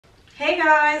Hey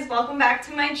guys, welcome back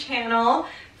to my channel.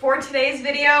 For today's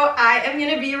video, I am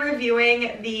going to be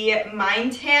reviewing the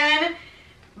Minetan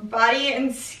Body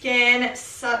and Skin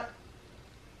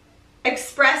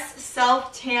Express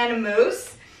Self Tan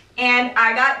Mousse, and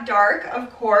I got dark,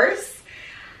 of course.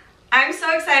 I'm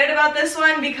so excited about this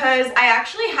one because I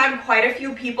actually had quite a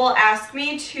few people ask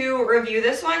me to review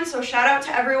this one, so shout out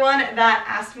to everyone that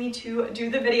asked me to do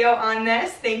the video on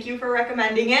this. Thank you for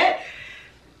recommending it.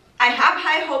 I have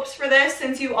high hopes for this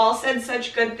since you all said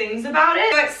such good things about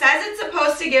it. So it says it's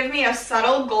supposed to give me a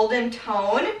subtle golden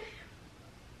tone,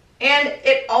 and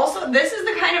it also, this is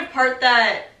the kind of part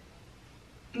that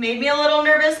made me a little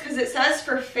nervous because it says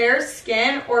for fair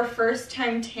skin or first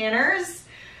time tanners.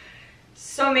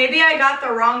 So maybe I got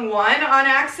the wrong one on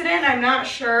accident, I'm not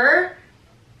sure.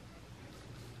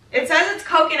 It says it's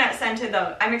coconut scented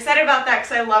though. I'm excited about that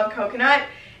because I love coconut.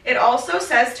 It also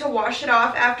says to wash it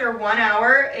off after 1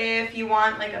 hour if you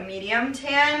want like a medium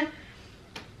tan,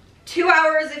 2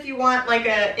 hours if you want like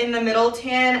a in the middle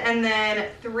tan, and then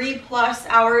 3+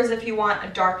 hours if you want a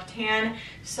dark tan.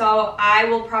 So I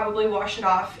will probably wash it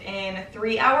off in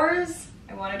 3 hours.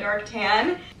 I want a dark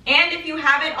tan. And if you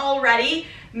haven't already,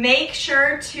 make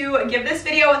sure to give this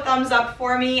video a thumbs up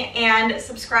for me and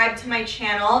subscribe to my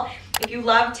channel. If you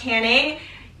love tanning,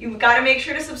 you've got to make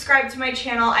sure to subscribe to my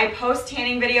channel. I post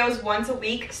tanning videos once a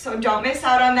week, so don't miss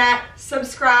out on that.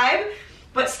 Subscribe,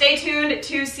 but stay tuned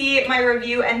to see my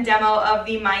review and demo of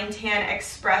the Minetan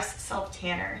Express Self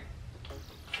Tanner.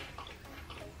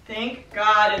 Thank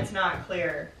God it's not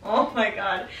clear. Oh my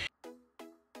God.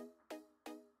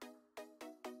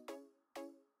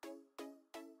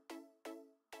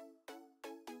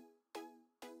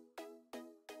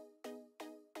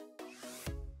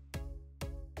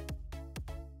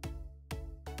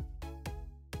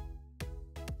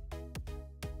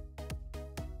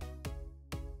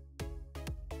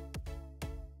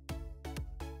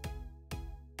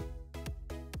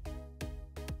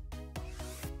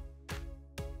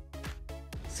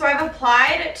 So I've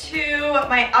applied to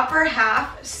my upper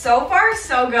half. So far,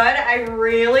 so good. I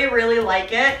really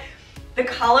like it. The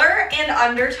color and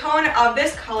undertone of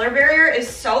this color barrier is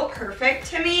so perfect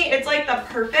to me. It's like the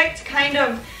perfect kind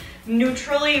of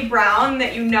neutrally brown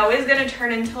that you know is gonna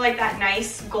turn into like that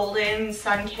nice golden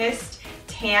sun-kissed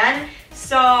tan.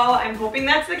 So I'm hoping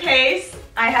that's the case.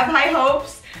 I have high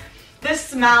hopes. The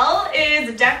smell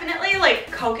is definitely like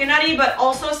coconutty, but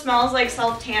also smells like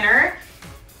self-tanner.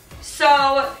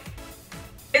 So,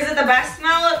 is it the best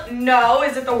smell? No.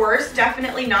 Is it the worst?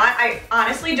 Definitely not. I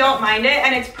honestly don't mind it,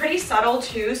 and it's pretty subtle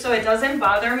too, so it doesn't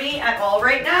bother me at all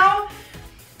right now.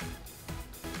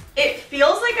 It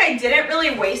feels like I didn't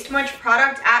really waste much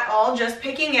product at all just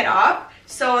picking it up,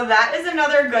 so that is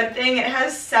another good thing. It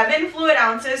has 7 fluid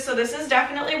ounces, so this is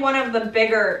definitely one of the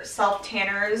bigger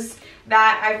self-tanners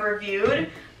that I've reviewed.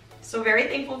 So very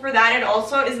thankful for that. It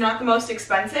also is not the most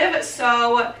expensive,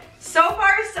 so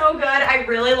far so good. I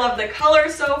really love the color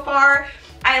so far.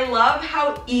 I love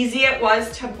how easy it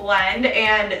was to blend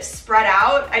and spread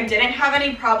out. I didn't have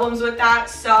any problems with that.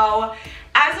 So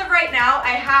as of right now,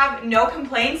 I have no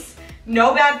complaints,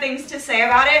 no bad things to say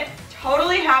about it.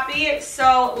 Totally happy.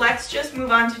 So let's just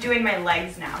move on to doing my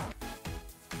legs now.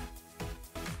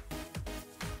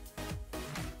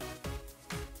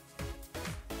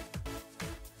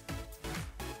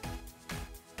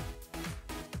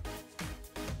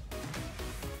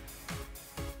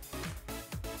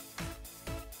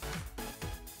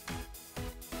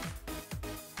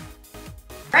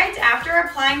 Right after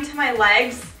applying to my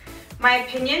legs, my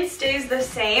opinion stays the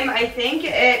same. I think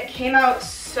it came out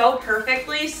so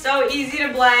perfectly, so easy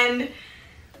to blend,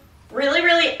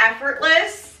 really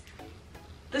effortless.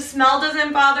 The smell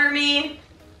doesn't bother me.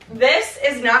 This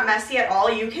is not messy at all.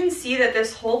 You can see that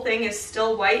this whole thing is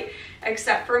still white,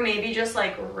 except for maybe just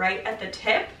like right at the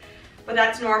tip, but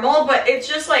that's normal. But it's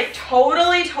just like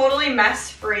totally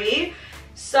mess free.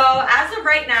 So as of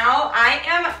right now, I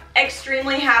am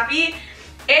extremely happy.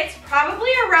 It's probably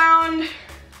around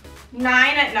 9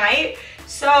 at night,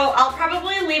 so I'll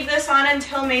probably leave this on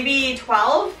until maybe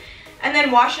 12 and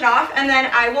then wash it off, and then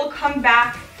I will come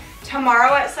back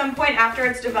tomorrow at some point after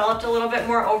it's developed a little bit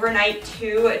more overnight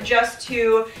too, just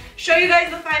to show you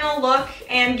guys the final look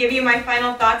and give you my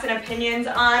final thoughts and opinions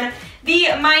on the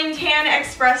Minetan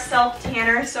Express Self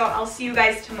Tanner. So I'll see you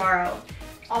guys tomorrow.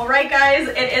 All right guys,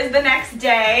 it is the next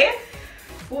day.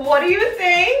 What do you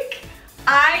think?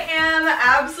 I am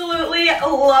absolutely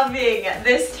loving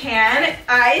this tan.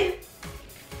 I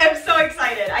am so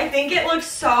excited. I think it looks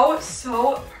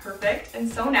so perfect and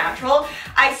so natural.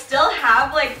 I still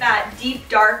have like that deep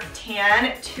dark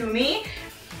tan to me.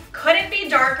 Could it be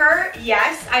darker?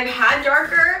 Yes, I've had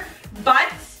darker,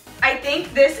 but I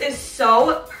think this is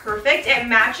so perfect. It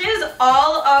matches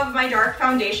all of my dark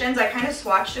foundations. I kind of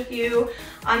swatched a few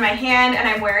on my hand, and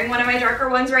I'm wearing one of my darker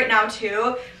ones right now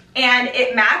too, and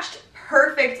it matched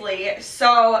perfectly.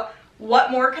 So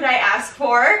what more could I ask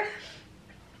for?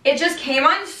 It just came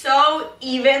on so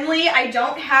evenly. I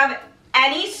don't have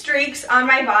any streaks on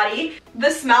my body. The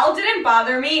smell didn't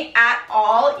bother me at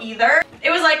all either.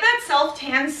 It was like that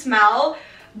self-tan smell,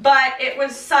 but it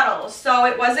was subtle, so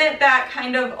it wasn't that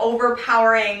kind of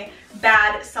overpowering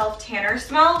bad self-tanner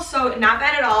smell, so not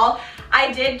bad at all.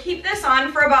 I did keep this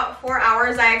on for about 4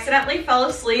 hours. I accidentally fell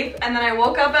asleep, and then I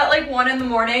woke up at like 1 in the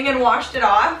morning and washed it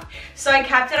off. So I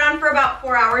kept it on for about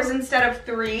 4 hours instead of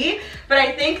 3, but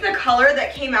I think the color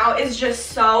that came out is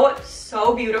just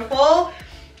so beautiful.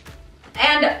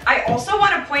 And I also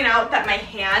want to point out that my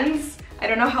hands, I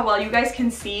don't know how well you guys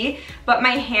can see, but my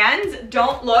hands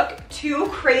don't look too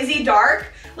crazy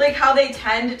dark like how they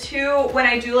tend to when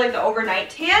I do like the overnight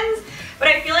tans. But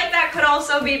I feel like that could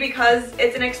also be because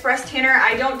it's an express tanner.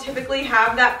 I don't typically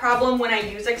have that problem when I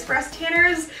use express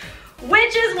tanners,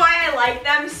 which is why I like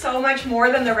them so much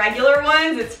more than the regular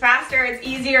ones. It's faster, it's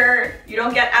easier, you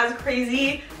don't get as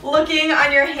crazy looking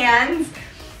on your hands.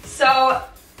 So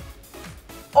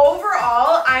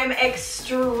overall, I'm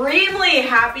extremely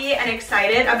happy and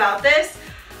excited about this.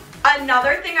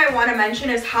 Another thing I want to mention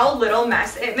is how little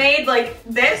mess it made. Like,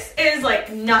 this is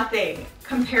like nothing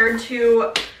compared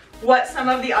to what some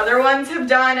of the other ones have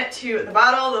done to the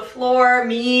bottle, the floor,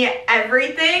 me,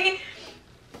 everything.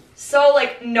 So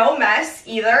like no mess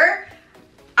either.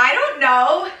 I don't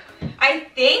know. I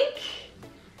think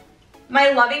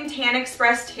my Loving Tan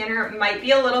Express Tanner might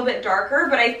be a little bit darker,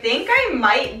 but I think I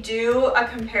might do a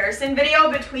comparison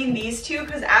video between these two,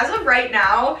 because as of right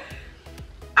now,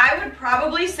 I would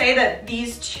probably say that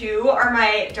these two are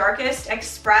my darkest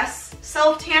express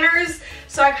self-tanners.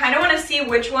 So I kind of want to see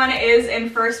which one is in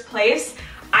first place.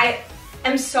 I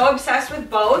am so obsessed with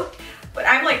both, but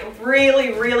I'm like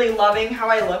really loving how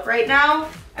I look right now.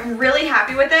 I'm really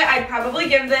happy with it. I'd probably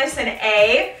give this an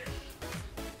A.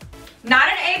 Not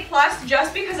an A+,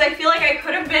 just because I feel like I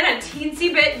could have been a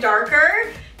teensy bit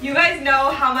darker. You guys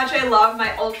know how much I love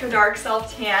my ultra dark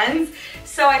self-tans.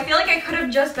 So I feel like I could have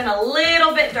just been a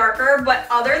little bit darker, but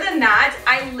other than that,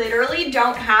 I literally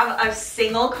don't have a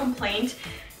single complaint,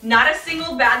 not a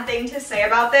single bad thing to say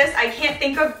about this. I can't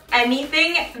think of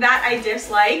anything that I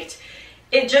disliked.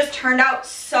 It just turned out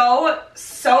so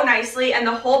nicely, and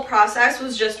the whole process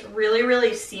was just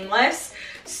really seamless.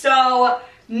 So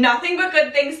nothing but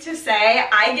good things to say.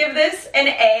 I give this an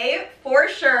A for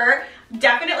sure.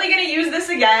 Definitely gonna use this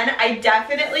again. I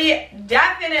definitely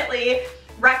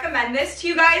recommend this to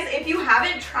you guys. If you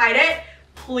haven't tried it,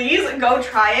 please go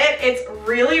try it. It's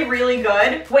really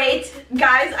good. Wait,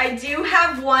 guys, I do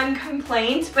have one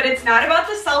complaint, but it's not about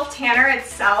the self-tanner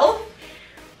itself.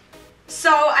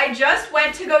 So I just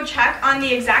went to go check on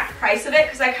the exact price of it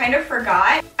because I kind of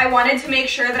forgot. I wanted to make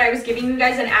sure that I was giving you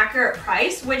guys an accurate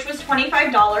price, which was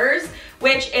 $25,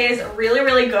 which is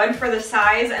really good for the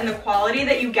size and the quality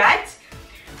that you get.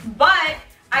 But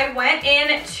I went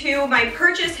into my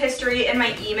purchase history in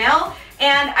my email,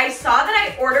 and I saw that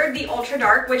I ordered the Ultra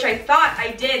Dark, which I thought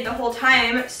I did the whole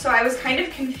time, so I was kind of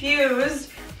confused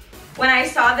when I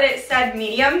saw that it said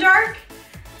medium dark.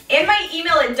 In my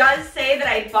email, it does say that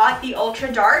I bought the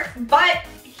Ultra Dark, but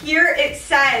here it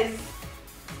says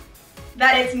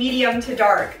that it's medium to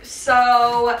dark.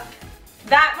 So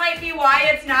that might be why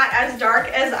it's not as dark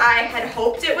as I had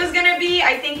hoped it was gonna be.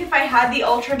 I think if I had the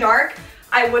Ultra Dark,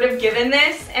 I would have given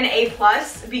this an A+,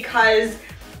 because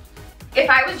if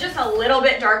I was just a little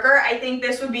bit darker, I think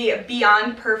this would be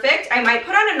beyond perfect. I might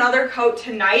put on another coat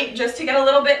tonight just to get a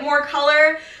little bit more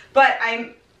color, but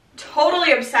I'm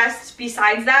totally obsessed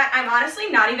besides that. I'm honestly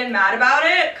not even mad about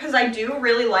it because I do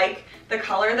really like the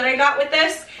color that I got with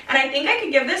this, and I think I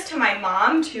could give this to my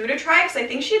mom too to try because I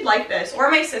think she'd like this, or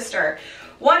my sister.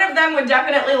 One of them would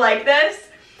definitely like this.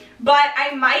 But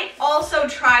I might also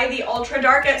try the Ultra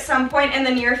Dark at some point in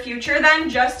the near future then,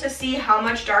 just to see how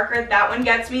much darker that one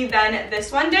gets me than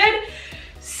this one did.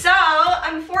 So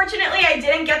unfortunately I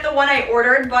didn't get the one I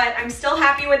ordered, but I'm still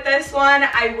happy with this one.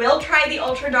 I will try the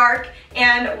Ultra Dark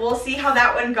and we'll see how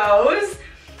that one goes.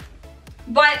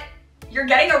 But you're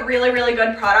getting a really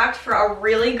good product for a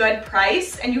really good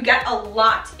price, and you get a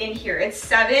lot in here. It's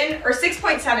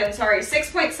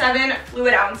 6.7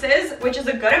 fluid ounces, which is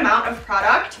a good amount of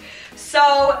product.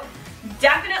 So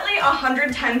definitely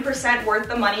 110% worth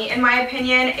the money in my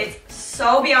opinion. It's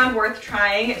so beyond worth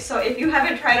trying. So if you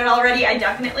haven't tried it already, I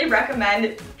definitely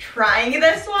recommend trying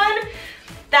this one.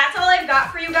 That's all I've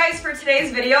got for you guys for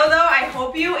today's video though. I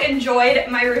hope you enjoyed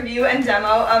my review and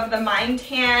demo of the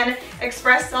Minetan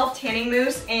Express Self Tanning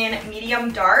Mousse in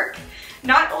medium dark.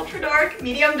 Not ultra dark,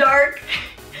 medium dark.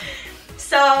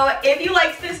 So if you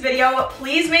liked this video,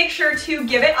 please make sure to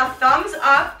give it a thumbs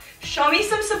up. Show me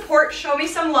some support, show me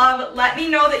some love. Let me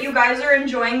know that you guys are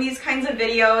enjoying these kinds of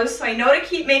videos so I know to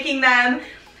keep making them.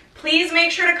 Please make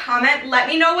sure to comment. Let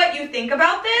me know what you think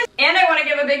about this. And I want to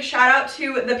give a big shout out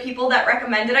to the people that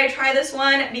recommended I try this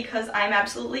one because I'm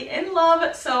absolutely in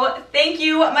love. So thank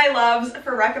you, my loves,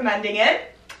 for recommending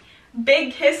it.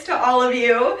 Big kiss to all of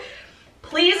you.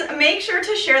 Please make sure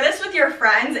to share this with your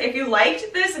friends. If you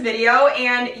liked this video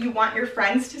and you want your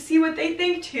friends to see what they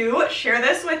think too, share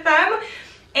this with them.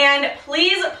 And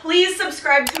please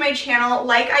subscribe to my channel.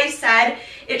 Like I said,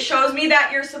 it shows me that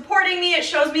you're supporting me. It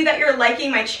shows me that you're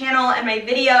liking my channel and my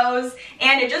videos,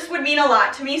 and it just would mean a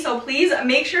lot to me. So please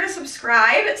make sure to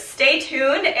subscribe. Stay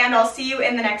tuned, and I'll see you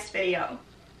in the next video.